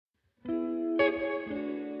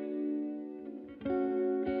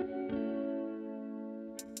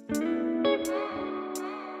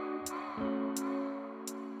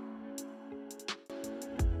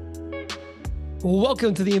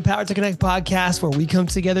Welcome to the Empowered to Connect podcast, where we come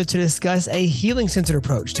together to discuss a healing-centered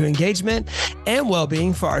approach to engagement and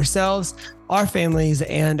well-being for ourselves, our families,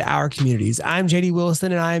 and our communities. I'm JD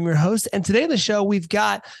Wilson, and I am your host. And today on the show, we've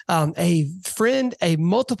got a friend, a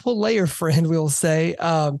multiple layer friend, we'll say,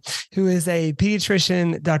 who is a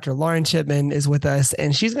pediatrician. Dr. Lauren Chipman is with us,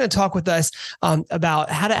 and she's going to talk with us about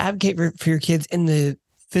how to advocate for your kids in the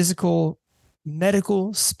physical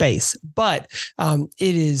medical space. But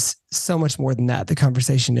it is so much more than that. The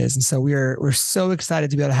conversation is. And so we're so excited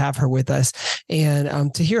to be able to have her with us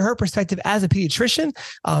and to hear her perspective as a pediatrician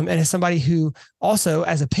and as somebody who also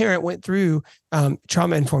as a parent went through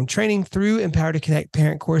trauma-informed training through Empowered to Connect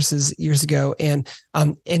parent courses years ago. And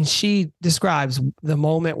she describes the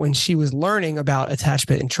moment when she was learning about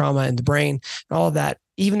attachment and trauma in the brain and all of that,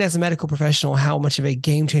 even as a medical professional, how much of a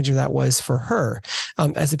game changer that was for her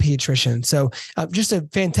as a pediatrician. So just a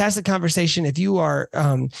fantastic conversation. If you are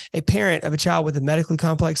a parent of a child with a medically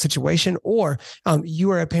complex situation, or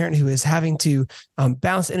you are a parent who is having to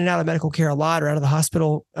bounce in and out of medical care a lot or out of the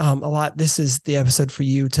hospital a lot, this is the episode for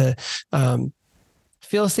you to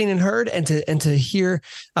feel seen and heard, and to hear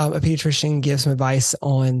a pediatrician give some advice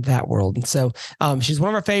on that world. And so she's one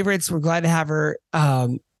of our favorites. We're glad to have her.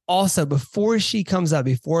 Also, before she comes up,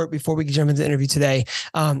 before we can jump into the interview today,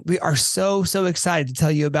 we are so excited to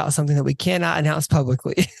tell you about something that we cannot announce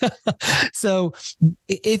publicly. So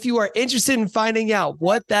if you are interested in finding out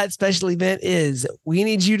what that special event is, we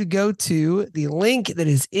need you to go to the link that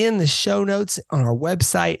is in the show notes on our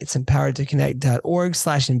website. It's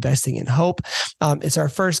empoweredtoconnect.org/investing in hope. It's our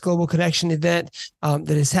first global connection event that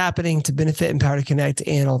is happening to benefit Empowered to Connect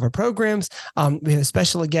and all of our programs. We have a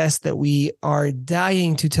special guest that we are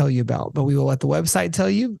dying to tell you about, but we will let the website tell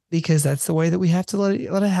you, because that's the way that we have to let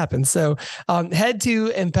it happen. So head to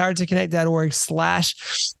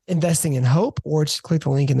empoweredtoconnect.org/investing in hope, or just click the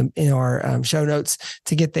link in our show notes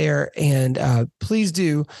to get there. And please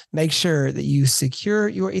do make sure that you secure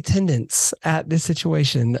your attendance at this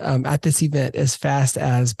situation, at this event, as fast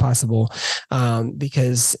as possible,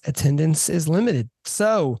 because attendance is limited.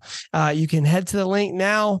 So you can head to the link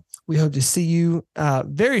now. We hope to see you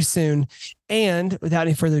very soon. And without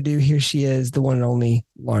any further ado, here she is, the one and only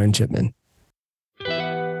Lauren Chipman.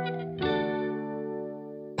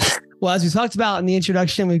 Well, as we talked about in the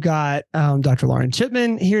introduction, we've got Dr. Lauren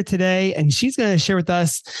Chipman here today, and she's going to share with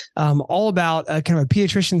us all about kind of a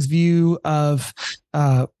pediatrician's view of,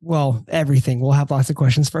 everything. We'll have lots of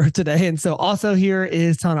questions for her today. And so also here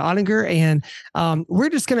is Tana Ottinger, and we're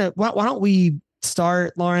just going to, why don't we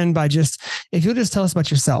start, Lauren, by just, if you'll just tell us about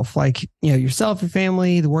yourself, like, yourself, your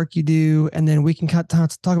family, the work you do, and then we can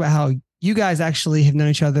talk about how you guys actually have known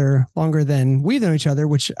each other longer than we've known each other,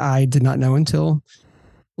 which I did not know until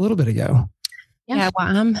a little bit ago. Yeah, well,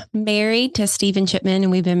 I'm married to Stephen Chipman,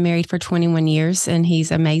 and we've been married for 21 years, and he's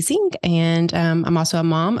amazing. And I'm also a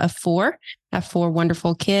mom of four. I have four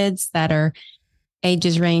wonderful kids that are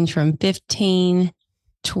ages range from 15,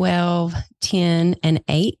 12, 10, and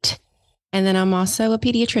 8. And then I'm also a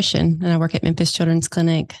pediatrician, and I work at Memphis Children's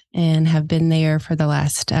Clinic and have been there for the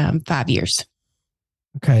last 5 years.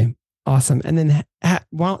 Okay, awesome. And then,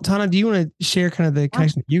 Tana, do you want to share kind of the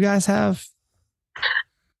connection that you guys have?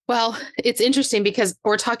 Well, it's interesting because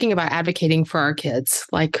we're talking about advocating for our kids,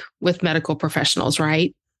 like with medical professionals,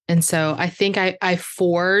 right? And so I think I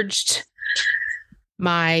forged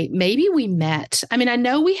maybe we met. I mean, I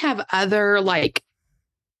know we have other like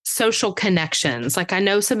social connections. Like I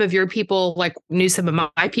know some of your people, like knew some of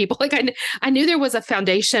my people. Like I knew there was a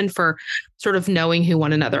foundation for sort of knowing who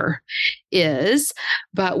one another is,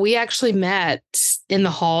 but we actually met in the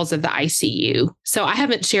halls of the ICU. So I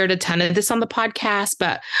haven't shared a ton of this on the podcast,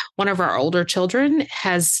 but one of our older children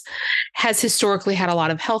has historically had a lot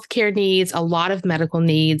of healthcare needs, a lot of medical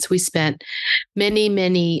needs. We spent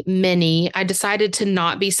many. I decided to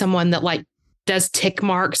not be someone that like does tick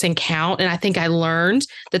marks and count. And I think I learned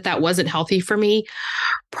that wasn't healthy for me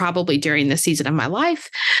probably during this season of my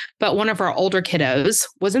life. But one of our older kiddos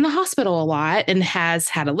was in the hospital a lot and has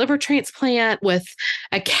had a liver transplant with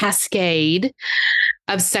a cascade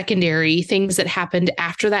of secondary things that happened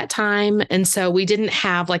after that time. And so we didn't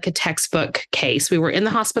have like a textbook case. We were in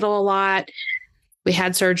the hospital a lot. We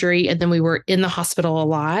had surgery, and then we were in the hospital a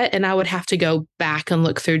lot, and I would have to go back and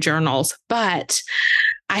look through journals. But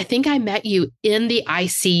I think I met you in the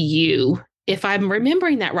ICU, if I'm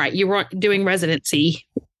remembering that right. You were doing residency,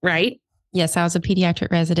 right? Yes, I was a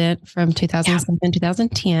pediatric resident from 2007 to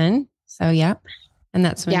 2010. So, yeah. And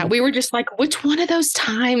that's when we were just like, which one of those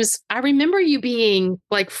times? I remember you being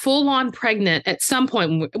like full on pregnant at some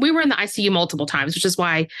point. We were in the ICU multiple times, which is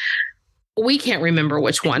why we can't remember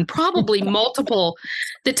which one, probably multiple.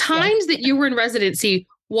 The times that you were in residency,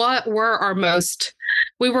 what were our most,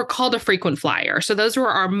 we were called a frequent flyer. So those were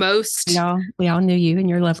our most. We all knew you and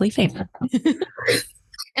your lovely family.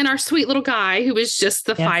 And our sweet little guy who was just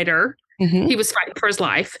the fighter. Mm-hmm. He was fighting for his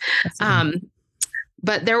life.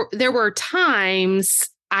 But there were times,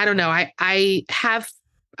 I don't know, I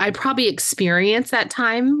probably experienced that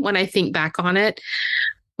time when I think back on it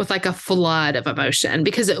with like a flood of emotion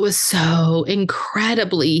because it was so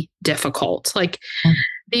incredibly difficult. Like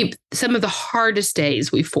some of the hardest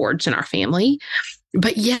days we forged in our family,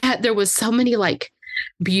 but yet there was so many like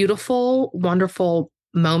beautiful, wonderful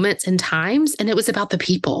moments and times. And it was about the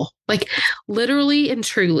people, like literally and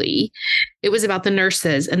truly, it was about the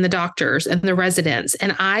nurses and the doctors and the residents.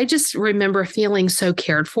 And I just remember feeling so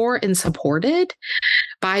cared for and supported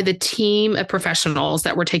by the team of professionals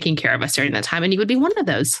that were taking care of us during that time. And you would be one of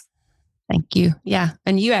those. Thank you. Yeah.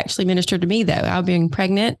 And you actually ministered to me though. I was being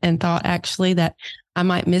pregnant and thought actually that I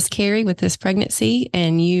might miscarry with this pregnancy.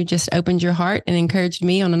 And you just opened your heart and encouraged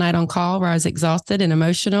me on a night on call where I was exhausted and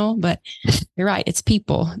emotional. But you're right. It's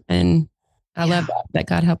people. And I love that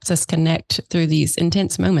God helps us connect through these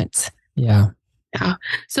intense moments. Yeah. Yeah.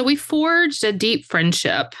 So we forged a deep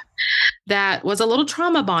friendship that was a little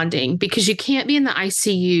trauma bonding because you can't be in the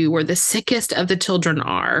ICU where the sickest of the children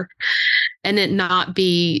are and it not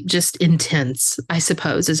be just intense, I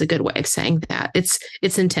suppose is a good way of saying that. It's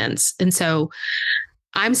intense. And so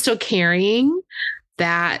I'm still carrying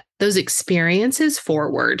those experiences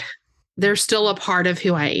forward. They're still a part of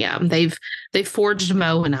who I am. They've forged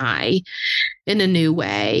Mo and I in a new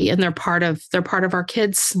way, and they're part of our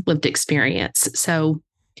kids' lived experience. So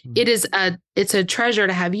it's a treasure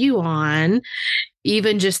to have you on,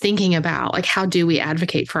 even just thinking about like, how do we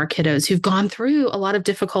advocate for our kiddos who've gone through a lot of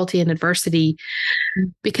difficulty and adversity,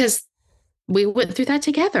 because we went through that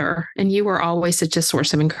together and you were always such a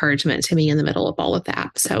source of encouragement to me in the middle of all of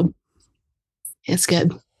that. So it's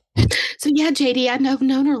good. So yeah, JD, I've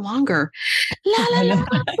known her longer. La la la,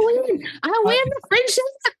 I win the friendship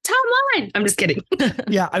timeline. I'm just kidding.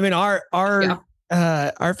 Yeah, I mean our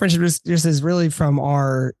friendship just is really from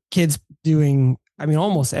our kids doing, I mean,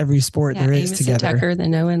 almost every sport there is Amos together. And Tucker, the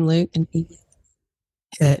Noah and Luke, and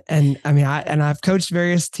and I mean, I've coached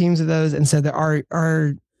various teams of those, and so there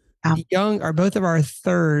are both of our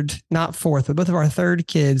third, not fourth, but both of our third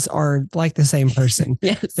kids are like the same person.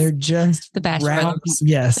 Yes. They're just the Bash round. Brothers.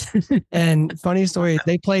 Yes. And funny story,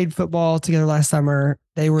 they played football together last summer.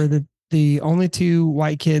 They were the only two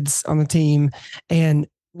white kids on the team. And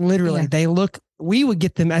literally we would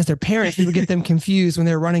get them as their parents, we would get them confused when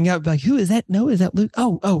they were running up, like, who is that? Noah, is that Luke?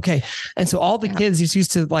 Oh, okay. And so all the kids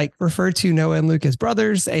used to like refer to Noah and Luke as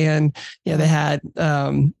brothers. And they had,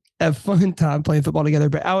 a fun time playing football together.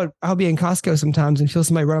 But I'll be in Costco sometimes and feel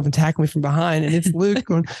somebody run up and tackle me from behind, and it's Luke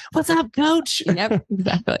going, "What's up, coach?" Yep,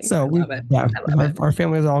 exactly. So our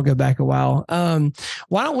families all go back a while.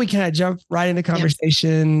 Why don't we kind of jump right into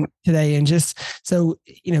conversation today? And just so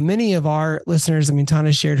many of our listeners, I mean,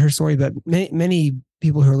 Tana shared her story, but many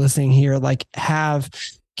people who are listening here like have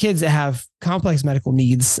kids that have complex medical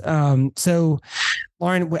needs. So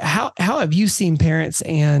Lauren, how have you seen parents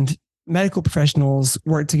and medical professionals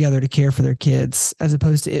work together to care for their kids as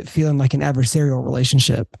opposed to it feeling like an adversarial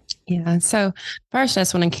relationship? Yeah. So first, I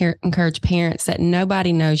just want to encourage parents that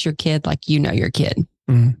nobody knows your kid like you know your kid.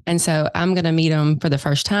 Mm-hmm. And so I'm going to meet them for the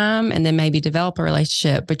first time and then maybe develop a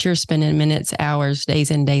relationship, but you're spending minutes, hours,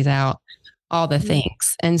 days in, days out, all the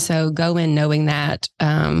things. And so go in knowing that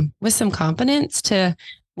with some confidence to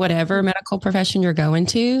whatever medical profession you're going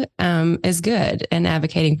to is good, and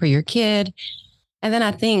advocating for your kid. And then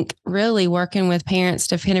I think really working with parents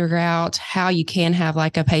to figure out how you can have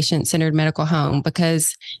like a patient-centered medical home,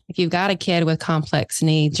 because if you've got a kid with complex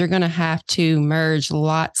needs, you're going to have to merge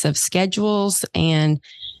lots of schedules and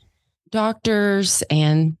doctors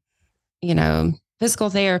and,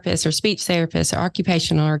 physical therapists or speech therapists or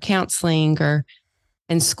occupational or counseling or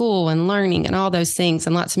and school and learning and all those things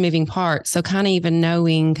and lots of moving parts. So kind of even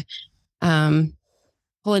knowing,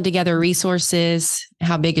 pulling together resources,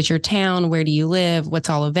 how big is your town, where do you live, what's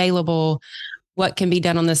all available, what can be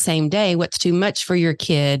done on the same day, what's too much for your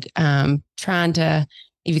kid, if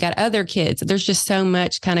you've got other kids, there's just so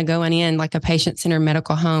much kind of going in like a patient-centered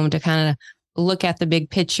medical home to kind of look at the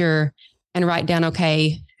big picture and write down,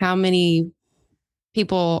 okay, how many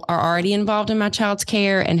people are already involved in my child's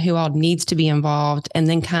care and who all needs to be involved, and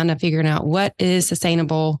then kind of figuring out what is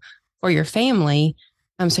sustainable for your family.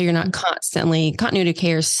 So you're not continuity of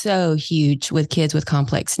care is so huge with kids with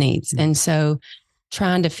complex needs. And so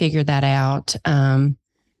trying to figure that out. And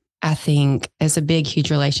I think is a big,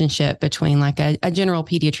 huge relationship between like a general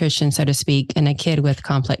pediatrician, so to speak, and a kid with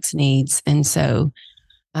complex needs. And so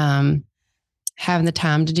having the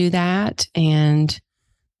time to do that and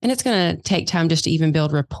it's going to take time just to even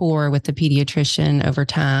build rapport with the pediatrician over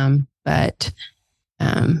time. But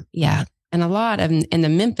yeah. And a lot of in the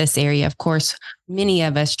Memphis area, of course, many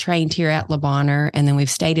of us trained here at Le Bonheur, and then we've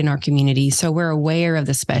stayed in our community. So we're aware of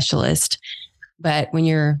the specialist. But when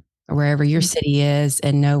you're wherever your city is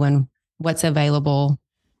and knowing what's available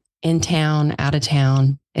in town, out of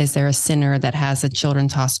town, is there a center that has a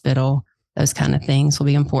children's hospital? Those kind of things will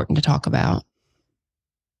be important to talk about.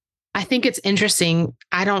 I think it's interesting.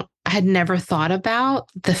 I had never thought about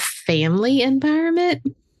the family environment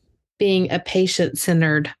being a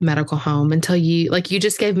patient-centered medical home until you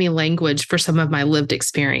just gave me language for some of my lived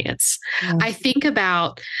experience. Yeah. I think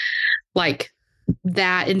about like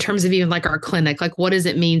that in terms of even like our clinic, like what does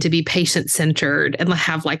it mean to be patient-centered and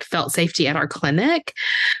have like felt safety at our clinic,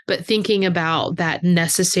 but thinking about that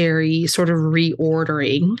necessary sort of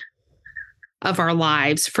reordering of our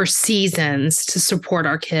lives for seasons to support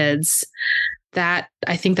our kids. That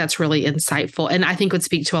I think that's really insightful. And I think would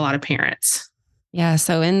speak to a lot of parents. Yeah.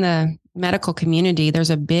 So in the medical community, there's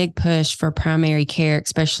a big push for primary care,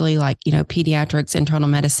 especially like, pediatrics, internal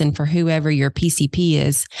medicine, for whoever your PCP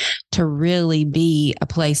is, to really be a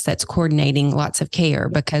place that's coordinating lots of care,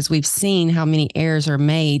 because we've seen how many errors are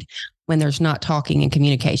made when there's not talking and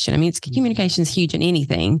communication. I mean, communication is huge in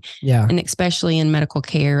anything. Yeah. And especially in medical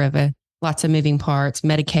care of lots of moving parts,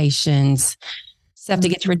 medications, stuff that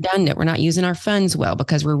gets redundant. We're not using our funds well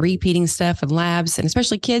because we're repeating stuff with labs, and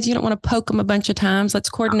especially kids, you don't want to poke them a bunch of times. Let's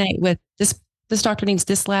coordinate with this doctor needs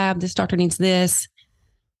this lab. This doctor needs this.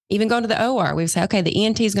 Even going to the OR, we say, okay, the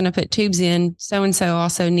ENT is going to put tubes in. So-and-so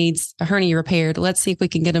also needs a hernia repaired. Let's see if we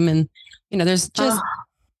can get them in. There's just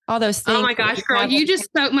all those things. Oh my gosh, girl, you just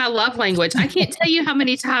spoke my love language. I can't tell you how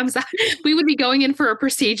many times we would be going in for a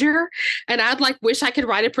procedure and I'd wish I could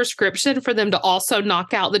write a prescription for them to also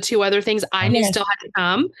knock out the two other things I knew still had to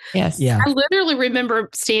come. Yes. Yeah. I literally remember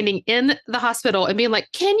standing in the hospital and being like,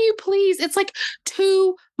 can you please? It's like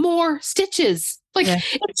 2 more stitches.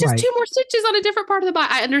 It's just 2 more stitches on a different part of the body.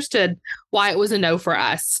 I understood why it was a no for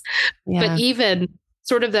us. Yeah. But even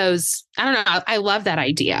sort of those, I don't know. I love that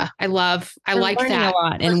idea. I like that a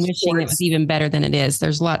lot and wishing it was even better than it is.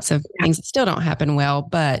 There's lots of things that still don't happen well,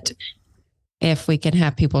 but if we can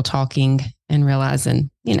have people talking and realizing,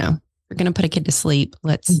 we're going to put a kid to sleep,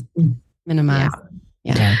 let's minimize.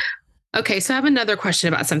 Yeah. Okay. So I have another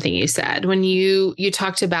question about something you said when you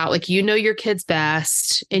talked about your kids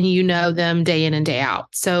best and you know them day in and day out.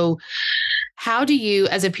 So how do you,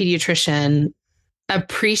 as a pediatrician,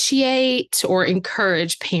 appreciate or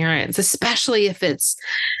encourage parents, especially if it's,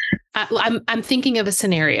 I'm thinking of a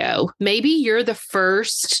scenario. Maybe you're the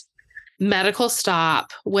first medical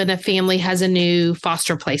stop when a family has a new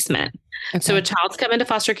foster placement. Okay. So a child's come into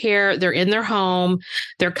foster care, they're in their home,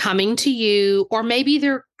 they're coming to you, or maybe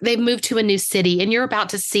they've moved to a new city and you're about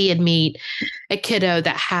to see and meet a kiddo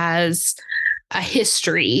that has a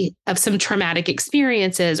history of some traumatic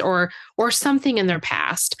experiences or something in their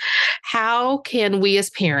past. How can we as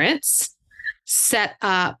parents set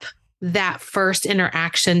up that first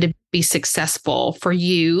interaction to be successful for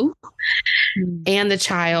you and the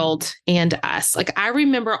child and us? I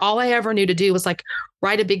remember all I ever knew to do was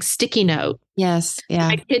write a big sticky note. Yes. Yeah.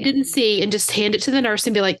 My kid didn't see, and just hand it to the nurse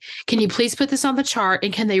and be like, can you please put this on the chart?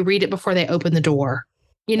 And can they read it before they open the door?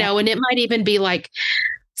 And it might even be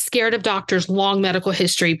scared of doctors, long medical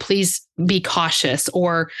history, please be cautious,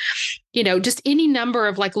 or, just any number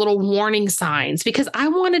of little warning signs, because I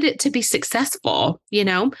wanted it to be successful,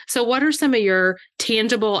 So what are some of your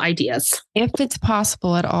tangible ideas? If it's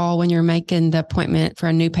possible at all, when you're making the appointment for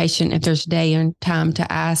a new patient, if there's day and time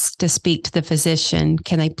to ask to speak to the physician,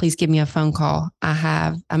 can they please give me a phone call?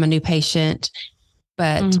 I'm a new patient,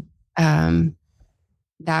 but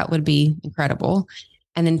that would be incredible.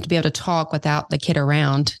 And then to be able to talk without the kid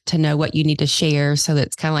around, to know what you need to share. So that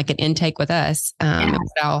it's kind of like an intake with us,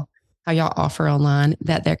 how y'all offer online,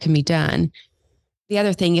 that there can be done. The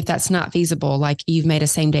other thing, if that's not feasible, you've made a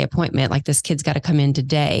same day appointment, this kid's got to come in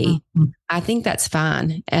today. I think that's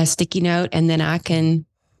fine. A sticky note. And then I can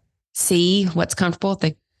see what's comfortable.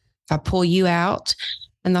 If I pull you out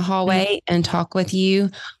in the hallway and talk with you,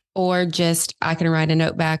 or just I can write a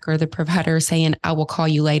note back, or the provider saying, I will call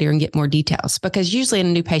you later and get more details. Because usually in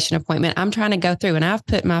a new patient appointment, I'm trying to go through, and I've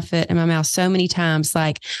put my foot in my mouth so many times,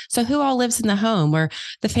 so who all lives in the home, or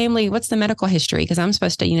the family, what's the medical history? Because I'm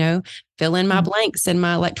supposed to, fill in my blanks in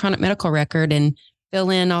my electronic medical record and fill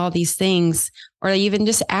in all these things, or even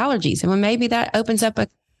just allergies. And when maybe that opens up a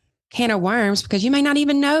can of worms because you may not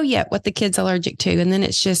even know yet what the kid's allergic to. And then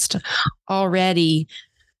it's just already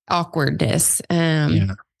awkwardness.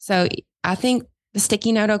 So I think the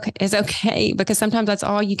sticky note is okay because sometimes that's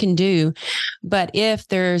all you can do. But if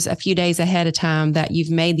there's a few days ahead of time that you've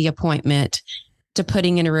made the appointment to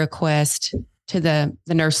putting in a request to the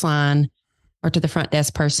nurse line or to the front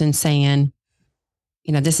desk person saying,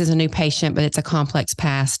 this is a new patient, but it's a complex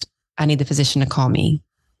past. I need the physician to call me.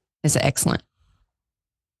 Is excellent.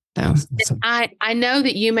 So I know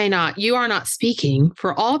that you are not speaking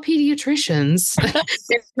for all pediatricians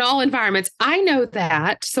in all environments. I know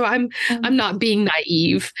that. So I'm not being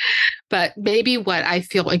naive, but maybe what I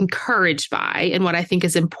feel encouraged by and what I think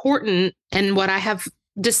is important and what I have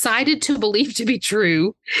decided to believe to be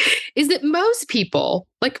true is that most people,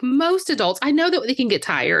 like most adults, I know that they can get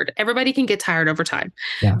tired. Everybody can get tired over time,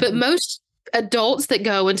 but most adults that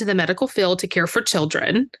go into the medical field to care for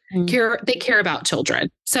children, they care about children.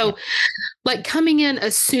 So like coming in,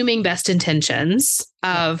 assuming best intentions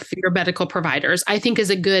of your medical providers, I think is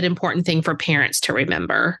a good, important thing for parents to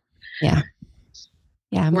remember. Yeah.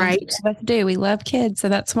 Yeah. Right. Let's do. We love kids. So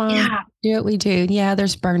that's why we do what we do. Yeah.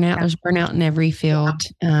 There's burnout. There's burnout in every field.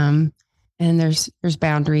 And there's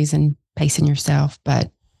boundaries and pacing yourself.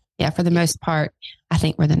 But for the most part, I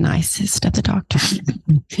think we're the nicest of the doctors.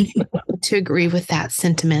 To agree with that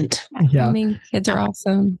sentiment. Yeah. I mean, kids are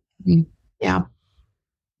awesome. Yeah.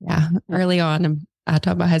 Yeah. Early on, I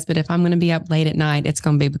told my husband, if I'm going to be up late at night, it's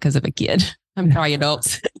going to be because of a kid. I'm sorry,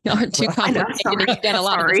 adults. Y'all are too complicated. You've done a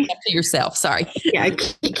lot of this stuff to yourself. Sorry. Yeah.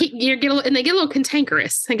 They get a little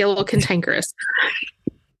cantankerous.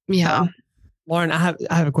 Yeah. Lauren, I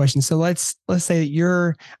have a question. So let's say that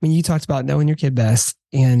you talked about knowing your kid best,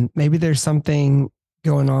 and maybe there's something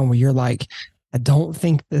going on where you're like, I don't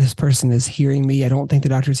think this person is hearing me. I don't think the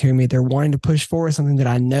doctor is hearing me. They're wanting to push forward something that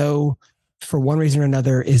I know for one reason or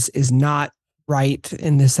another is not right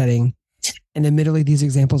in this setting. And admittedly, these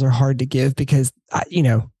examples are hard to give because,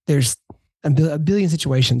 there's a billion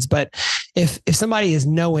situations. But if somebody is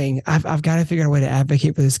knowing, I've got to figure out a way to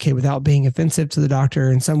advocate for this kid without being offensive to the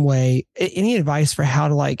doctor in some way. Any advice for how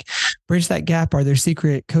to bridge that gap? Are there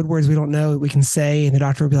secret code words we don't know that we can say, and the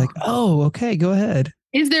doctor will be like, "Oh, okay, go ahead."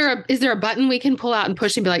 Is there a button we can pull out and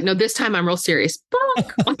push and be like, "No, this time I'm real serious."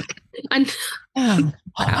 Oh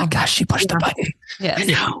my gosh, she pushed the button. Yes. I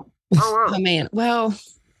know. Oh man. Well,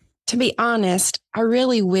 to be honest, I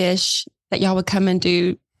really wish that y'all would come and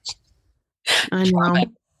do. I know. Trauma.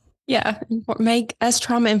 Yeah. Make us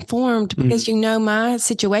trauma informed because my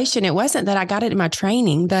situation, it wasn't that I got it in my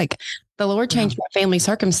training. Like the Lord changed my family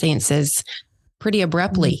circumstances pretty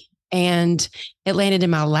abruptly and it landed in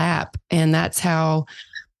my lap. And that's how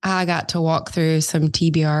I got to walk through some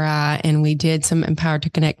TBRI, and we did some Empowered to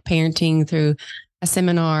Connect parenting through a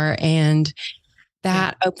seminar, and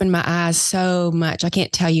that opened my eyes so much. I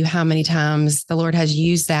can't tell you how many times the Lord has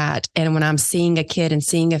used that. And when I'm seeing a kid and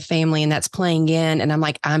seeing a family and that's playing in, and I'm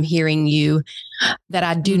like, I'm hearing you, that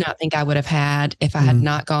I do not think I would have had if I had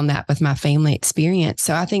not gone that with my family experience.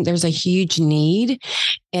 So I think there's a huge need,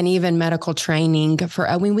 and even medical training for,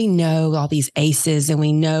 we know all these ACEs and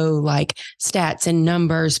we know stats and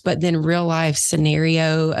numbers, but then real life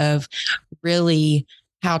scenario of really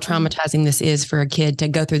how traumatizing this is for a kid to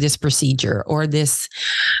go through this procedure or this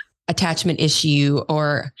attachment issue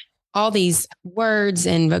or all these words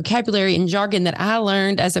and vocabulary and jargon that I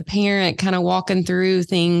learned as a parent, kind of walking through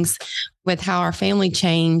things with how our family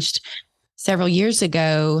changed several years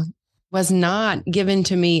ago, was not given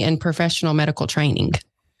to me in professional medical training.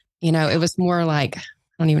 It was more like, I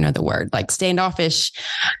don't even know the word, standoffish.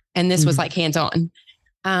 And this was hands-on.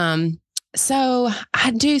 So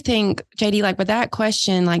I do think, JD, with that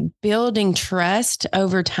question, building trust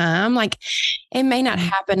over time, it may not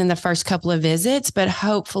happen in the first couple of visits, but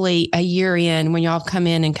hopefully a year in, when y'all come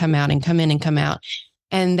in and come out and come in and come out,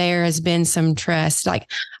 and there has been some trust.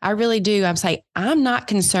 I really do. I'm saying, I'm not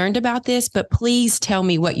concerned about this, but please tell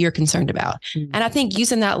me what you're concerned about. And I think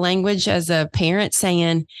using that language as a parent,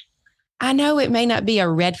 saying, I know it may not be a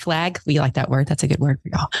red flag. We like that word. That's a good word for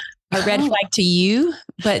y'all. A red flag to you,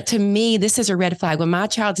 but to me, this is a red flag. When my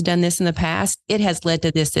child's done this in the past, it has led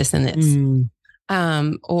to this, this, and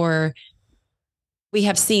this. Or we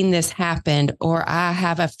have seen this happen, or I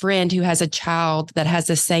have a friend who has a child that has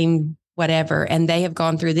the same whatever, and they have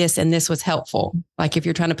gone through this, and this was helpful. If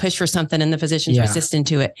you're trying to push for something and the physician's resistant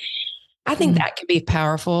to it, I think that could be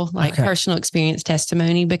powerful, personal experience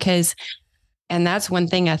testimony, and that's one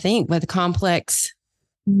thing I think with complex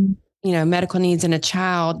medical needs in a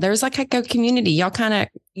child, there's a community. Y'all kind of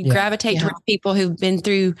gravitate towards people who've been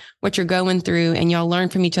through what you're going through, and y'all learn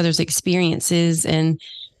from each other's experiences. And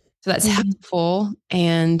so that's helpful.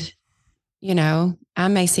 And I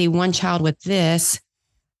may see one child with this,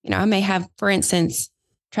 I may have, for instance,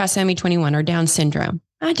 trisomy 21 or Down syndrome.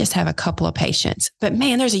 I just have a couple of patients, but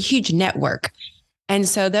man, there's a huge network. And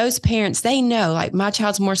so those parents, they know like my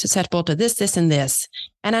child's more susceptible to this, this, and this.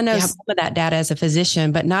 And I know some of that data as a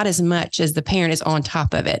physician, but not as much as the parent is on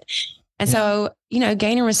top of it. And so,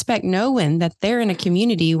 gaining respect, knowing that they're in a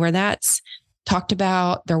community where that's talked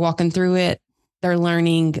about, they're walking through it, they're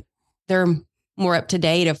learning, they're more up to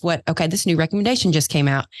date of this new recommendation just came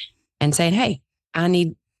out, and saying, hey, I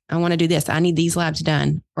want to do this. I need these labs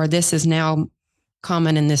done, or this is now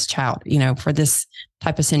common in this child, for this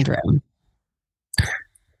type of syndrome.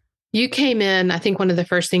 You came in, I think one of the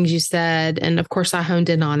first things you said, and of course I honed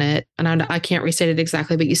in on it, and I can't restate it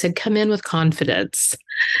exactly, but you said, come in with confidence.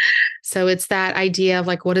 So it's that idea of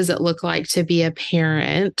like, what does it look like to be a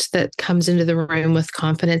parent that comes into the room with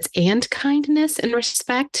confidence and kindness and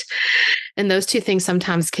respect? And those two things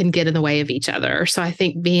sometimes can get in the way of each other. So I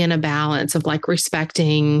think being a balance of like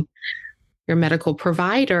respecting your medical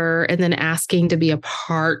provider and then asking to be a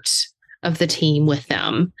part of the team with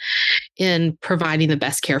them in providing the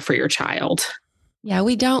best care for your child. Yeah,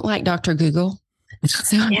 we don't like Dr. Google.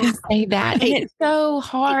 So I'm going to say that. And it's so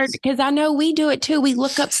hard because I know we do it too. We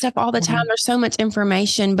look up stuff all the time. There's so much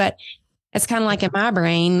information, but it's kind of like in my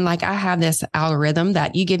brain, like I have this algorithm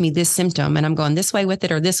that you give me this symptom and I'm going this way with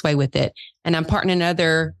it or this way with it. And I'm partnering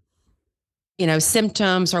other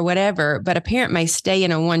symptoms or whatever, but a parent may stay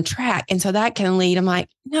in a one track. And so that can lead, I'm like,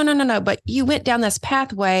 no, but you went down this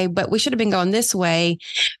pathway, but we should have been going this way,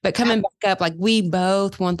 but coming back up, like we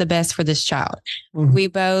both want the best for this child. Mm-hmm. We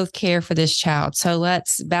both care for this child. So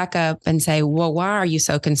let's back up and say, well, why are you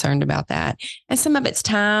so concerned about that? And some of it's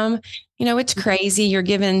time, it's crazy. You're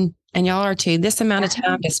given, and y'all are too, this amount of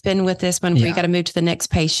time to spend with this one before you got to move to the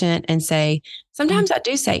next patient and say, sometimes I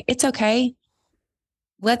do say, it's okay.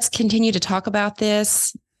 Let's continue to talk about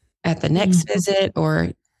this at the next visit,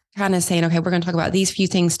 or kind of saying, okay, we're going to talk about these few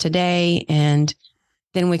things today, and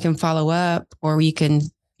then we can follow up, or you can,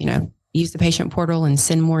 use the patient portal and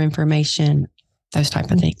send more information. Those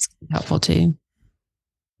type of things can be helpful too.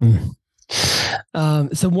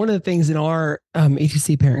 So one of the things in our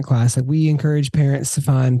ATC parent class, like we encourage parents to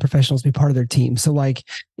find professionals to be part of their team. So like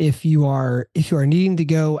if you are needing to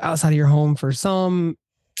go outside of your home for some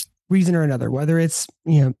reason or another, whether it's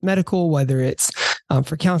medical, whether it's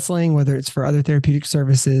for counseling, whether it's for other therapeutic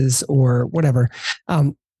services or whatever,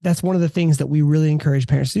 that's one of the things that we really encourage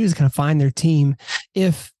parents to do, is kind of find their team.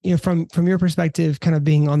 If from your perspective, kind of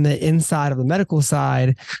being on the inside of the medical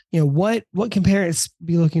side, what can parents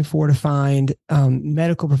be looking for to find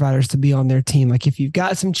medical providers to be on their team? Like if you've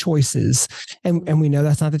got some choices, and we know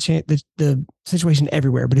that's not the situation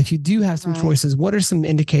everywhere, but if you do have some choices, what are some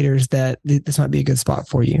indicators that this might be a good spot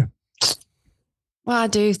for you? Well, I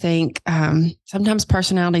do think sometimes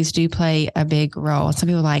personalities do play a big role. Some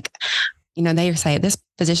people they say this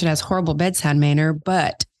physician has horrible bedside manner,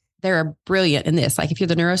 but they're brilliant in this. Like if you're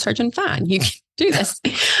the neurosurgeon, fine, you can do this.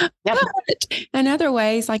 But in other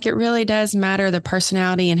ways, like it really does matter the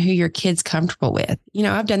personality and who your kid's comfortable with.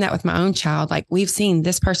 I've done that with my own child. Like we've seen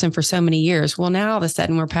this person for so many years. Well, now all of a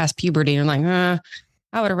sudden we're past puberty and like,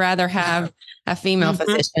 I would rather have a female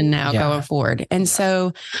physician now going forward. And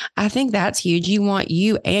so I think that's huge. You want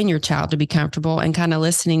you and your child to be comfortable and kind of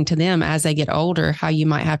listening to them as they get older, how you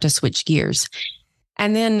might have to switch gears.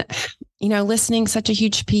 And then, listening, such a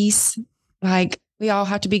huge piece. Like we all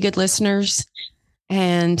have to be good listeners.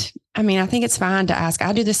 And I mean, I think it's fine to ask.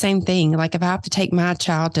 I do the same thing. Like if I have to take my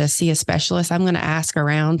child to see a specialist, I'm going to ask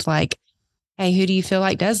around like, hey, who do you feel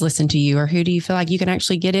like does listen to you, or who do you feel like you can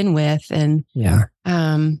actually get in with? And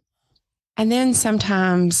and then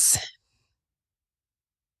sometimes,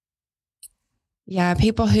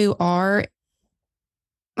 people who are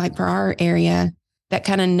like for our area that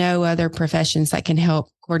kind of know other professions that can help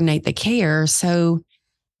coordinate the care. So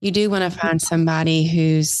you do want to find somebody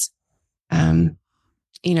who's,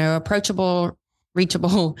 approachable,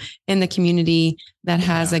 reachable in the community, that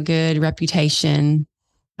has a good reputation.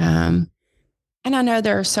 And I know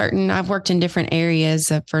there are I've worked in different areas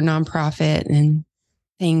for nonprofit and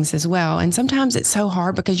things as well. And sometimes it's so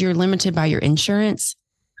hard because you're limited by your insurance.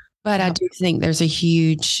 But I do think there's a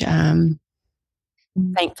huge,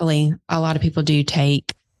 thankfully, a lot of people do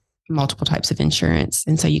take multiple types of insurance.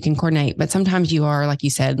 And so you can coordinate. But sometimes you are, like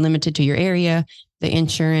you said, limited to your area, the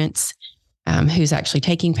insurance, who's actually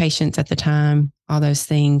taking patients at the time, all those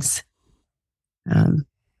things.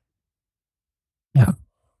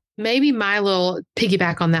 Maybe my little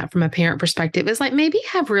piggyback on that from a parent perspective is like maybe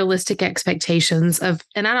have realistic expectations of,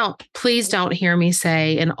 and please don't hear me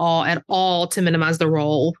say at all to minimize the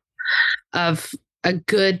role of a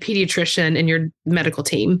good pediatrician in your medical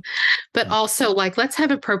team, but also like, let's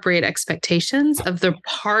have appropriate expectations of the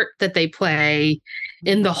part that they play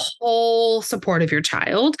in the whole support of your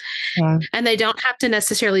child. Yeah. And they don't have to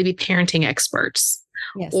necessarily be parenting experts.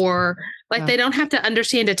 Yes. Or like, they don't have to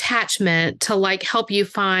understand attachment to like help you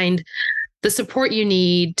find the support you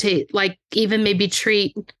need to like even maybe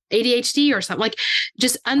treat ADHD or something. Like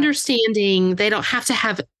just understanding they don't have to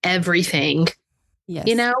have everything, Yes.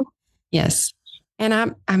 you know? Yes.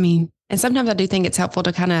 And I mean, and sometimes I do think it's helpful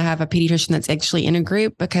to kind of have a pediatrician that's actually in a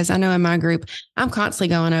group, because I know in my group, I'm constantly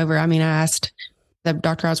going over. I mean, I asked the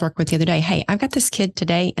doctor I was working with the other day, hey, I've got this kid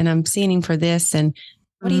today and I'm seeing him for this. And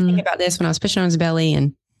what do you think about this when I was pushing on his belly?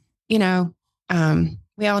 And, you know,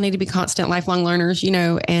 we all need to be constant lifelong learners, you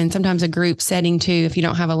know, and sometimes a group setting too, if you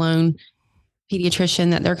don't have a lone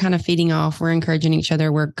pediatrician that they're kind of feeding off, we're encouraging each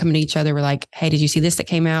other. We're coming to each other. We're like, hey, did you see this that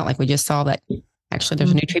came out? Like we just saw that actually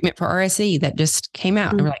there's a new treatment for RSE that just came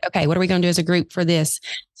out. And we're like, okay, what are we going to do as a group for this?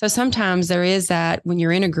 So sometimes there is that when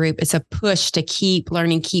you're in a group, it's a push to keep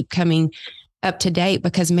learning, keep coming up to date,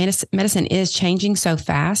 because medicine is changing so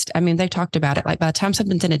fast. I mean, they talked about it. Like by the time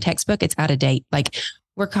something's in a textbook, it's out of date. Like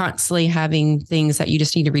we're constantly having things that you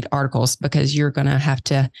just need to read articles because you're going to have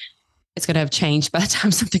to, it's going to have changed by the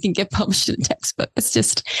time something can get published in a textbook. It's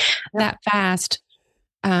just that fast.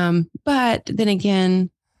 But then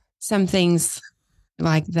again, some things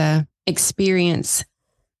like the experience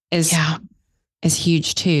is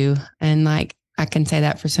huge too. And like, I can say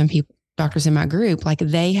that for some people, doctors in my group, like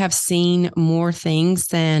they have seen more things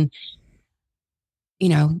than, you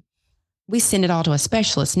know, we send it all to a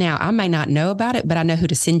specialist. Now, I may not know about it, but I know who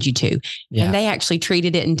to send you to. Yeah. And they actually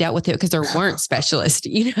treated it and dealt with it because there weren't specialists.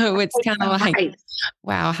 You know, it's kind of like,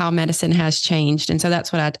 wow, how medicine has changed. And so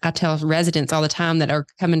that's what I tell residents all the time that are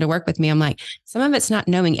coming to work with me. I'm like, some of it's not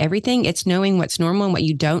knowing everything. It's knowing what's normal and what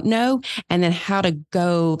you don't know, and then how to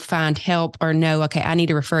go find help or know, okay, I need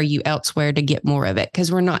to refer you elsewhere to get more of it,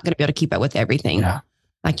 because we're not going to be able to keep up with everything. Yeah.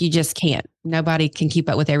 Like you just can't. Nobody can keep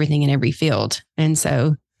up with everything in every field. And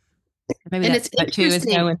so maybe and that's it's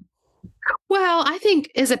interesting. Well, I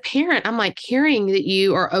think as a parent, I'm like, hearing that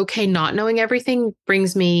you are okay not knowing everything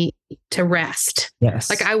brings me to rest. Yes.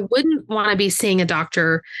 Like I wouldn't want to be seeing a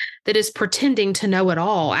doctor that is pretending to know it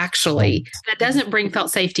all, actually. That doesn't bring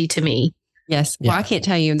felt safety to me. Yes. Well, I can't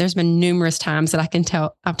tell you. There's been numerous times that I can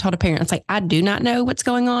tell. I've told a parent, it's like, I do not know what's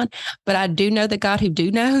going on, but I do know the God who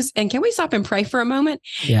do knows. And can we stop and pray for a moment?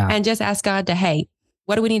 Yeah. And just ask God to, hey,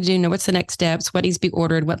 what do we need to do now? What's the next steps? What needs to be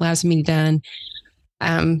ordered? What allows me to be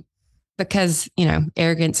done? Because, you know,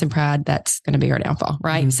 arrogance and pride, that's going to be our downfall,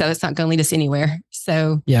 right? Mm-hmm. So it's not going to lead us anywhere.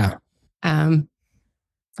 So, yeah. From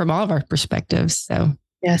all of our perspectives. So,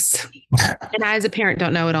 yes. And I, as a parent,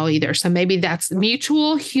 don't know it all either. So maybe that's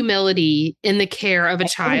mutual humility in the care of a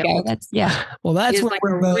child. That's Well, that's like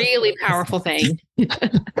a really powerful thing.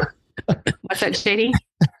 What's that, JD?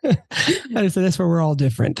 I said that's where we're all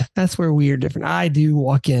different. That's where we are different. I do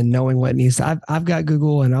walk in knowing what needs. I've got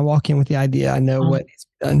Google, and I walk in with the idea. I know what needs to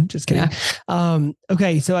be done. Just kidding. Yeah.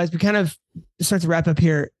 Okay, so as we kind of start to wrap up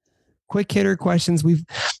here, quick hitter questions.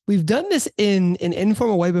 We've done this in an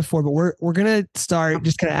informal way before, but we're gonna start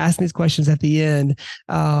just kind of asking these questions at the end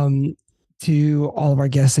to all of our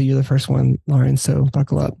guests. So you're the first one, Lauren. So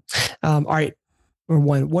buckle up. All right. Number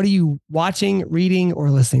one, what are you watching, reading, or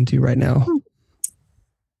listening to right now?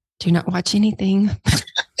 Do not watch anything.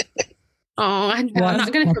 I'm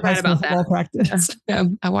not going to feel bad about that. Practice.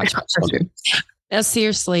 I watch my children. No,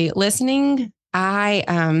 seriously, listening.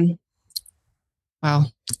 Well,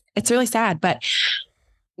 it's really sad, but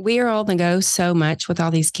we are on the go so much with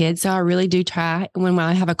all these kids. So I really do try. When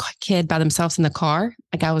I have a kid by themselves in the car,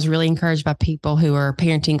 like I was really encouraged by people who are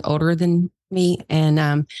parenting older than me,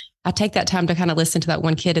 and I take that time to kind of listen to that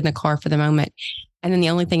one kid in the car for the moment. And then the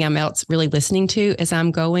only thing I'm else really listening to is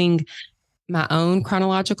I'm going my own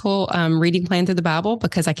chronological reading plan through the Bible,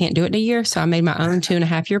 because I can't do it in a year. So I made my own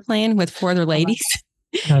 2.5-year plan with 4 other ladies.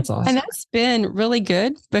 That's awesome. And that's been really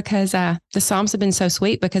good, because the Psalms have been so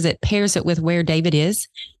sweet, because it pairs it with where David is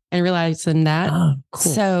and realizing that. Oh,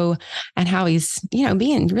 cool. So, and how he's,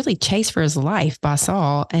 being really chased for his life by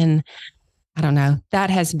Saul. And I don't know.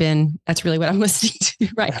 That's really what I'm listening to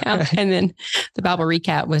right now. Right. And then the Bible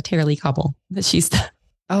recap with Tara Lee Cobble that she's.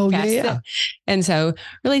 Yeah. And so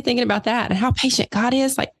really thinking about that and how patient God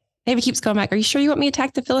is. Like David keeps going back, are you sure you want me to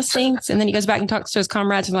attack the Philistines? And then he goes back and talks to his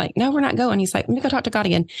comrades and like, no, we're not going. He's like, let me go talk to God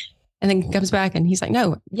again. And then comes back and he's like,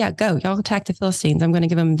 no, yeah, go. Y'all attack the Philistines. I'm going to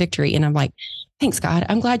give them victory. And I'm like, thanks, God.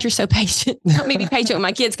 I'm glad you're so patient. Help me be patient when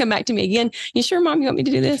my kids come back to me again. You sure, Mom, you want me to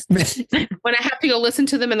do this? When I have to go listen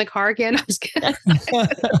to them in the car again, I'm just kidding.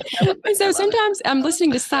 So sometimes I'm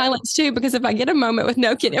listening to silence too, because if I get a moment with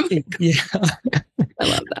no kid, Yeah. I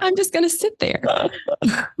love that. I'm just going to sit there.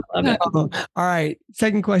 All right.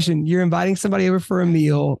 Second question. You're inviting somebody over for a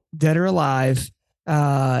meal, dead or alive.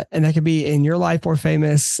 And that could be in your life or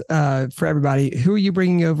famous for everybody. Who are you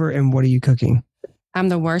bringing over and what are you cooking? I'm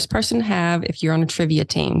the worst person to have if you're on a trivia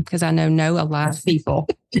team because I know a lot of people.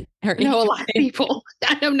 I know a lot of people.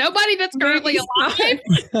 I know nobody that's currently alive.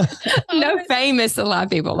 No famous alive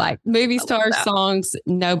people like movie stars, songs.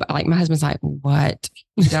 No, like my husband's like, what?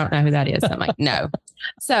 You don't know who that is. I'm like, no.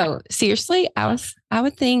 So seriously, I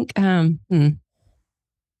would think,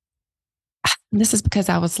 this is because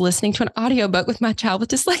I was listening to an audiobook with my child with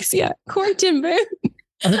dyslexia, Corey ten Boom.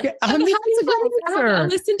 Okay. I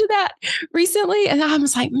listened to that recently and I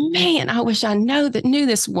was like, man, I wish I knew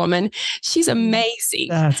this woman. She's amazing.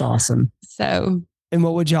 That's awesome. So, and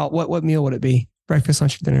what meal would it be? Breakfast,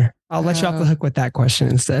 lunch, or dinner? I'll let you off the hook with that question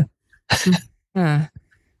instead. You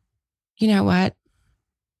know what?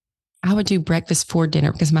 I would do breakfast for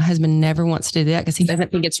dinner because my husband never wants to do that because he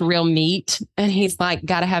doesn't think it's real meat. And he's like,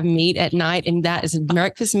 got to have meat at night. And that is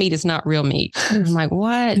breakfast meat is not real meat. I'm like,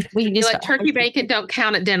 what? We just like turkey bacon don't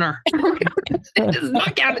count at dinner. It does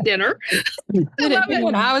not count at dinner.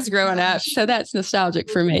 When I was growing up. So that's nostalgic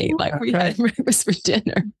for me. Like we had breakfast for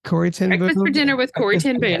dinner. Corey ten Boom. Breakfast for dinner with Corey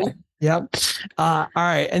ten Boom. Yep. All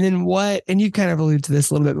right. And then what, and you kind of alluded to this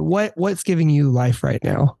a little bit, but what's giving you life right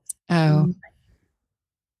now?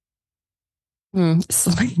 Oh,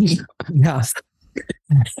 sleep. Yeah.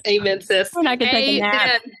 Amen, sis. When I can take a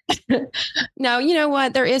nap. No, you know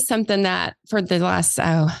what? There is something that for the last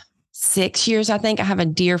 6 years, I think I have a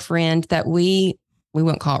dear friend that we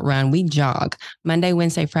won't call it run. We jog Monday,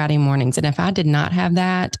 Wednesday, Friday mornings. And if I did not have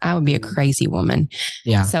that, I would be a crazy woman.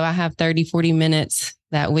 Yeah. So I have 30, 40 minutes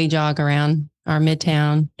that we jog around our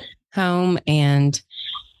Midtown home. And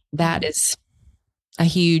that is a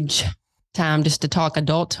huge time just to talk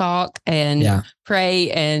adult talk and pray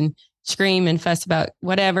and scream and fuss about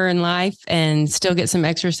whatever in life and still get some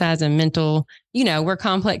exercise and mental, we're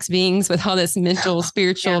complex beings with all this mental,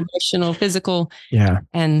 spiritual, emotional, physical. Yeah.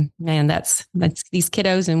 And man, that's these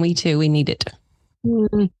kiddos and we too, we need it.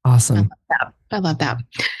 Awesome. I love that.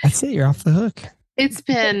 That's it. You're off the hook. It's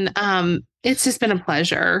just been a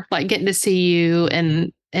pleasure, like getting to see you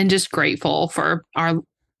and just grateful for our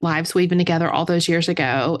lives we've been together all those years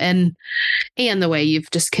ago and the way you've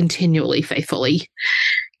just continually faithfully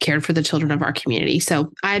cared for the children of our community.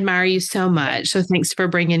 So I admire you so much. So thanks for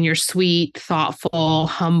bringing your sweet, thoughtful,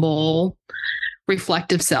 humble,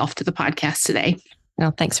 reflective self to the podcast today.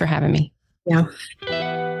 Well, thanks for having me. Yeah.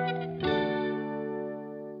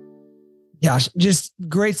 Yeah, just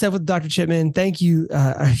great stuff with Dr. Chipman. Thank you.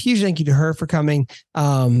 A huge thank you to her for coming.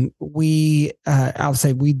 I'll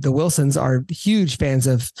say the Wilsons are huge fans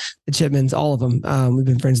of the Chipmans, all of them. We've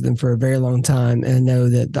been friends with them for a very long time and know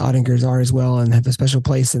that the Ottingers are as well and have a special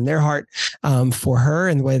place in their heart for her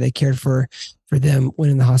and the way they cared for them when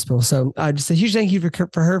in the hospital. So just a huge thank you for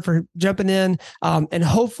her for jumping in. And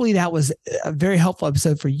hopefully that was a very helpful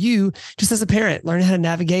episode for you, just as a parent, learning how to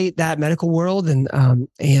navigate that medical world and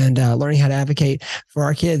learning how to advocate for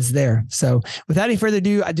our kids there. So without any further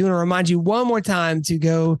ado, I do want to remind you one more time to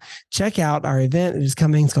go check out our event that is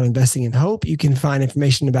coming. It's called Investing in Hope. You can find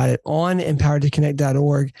information about it on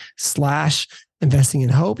empoweredtoconnect.org/Investing in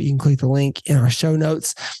Hope. You can click the link in our show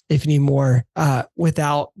notes if you need more.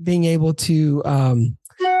 Without being able to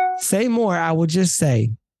say more, I will just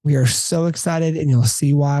say we are so excited, and you'll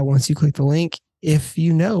see why once you click the link if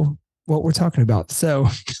you know what we're talking about. So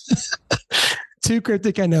too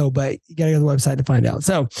cryptic, I know, but you got to go to the website to find out.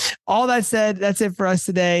 So all that said, that's it for us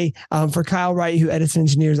today. For Kyle Wright, who edits and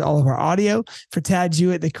engineers all of our audio, for Tad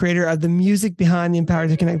Jewett, the creator of the music behind the Empowered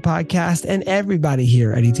to Connect podcast, and everybody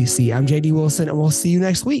here at ETC, I'm JD Wilson, and we'll see you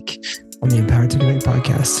next week on the Empowered to Connect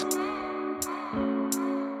podcast.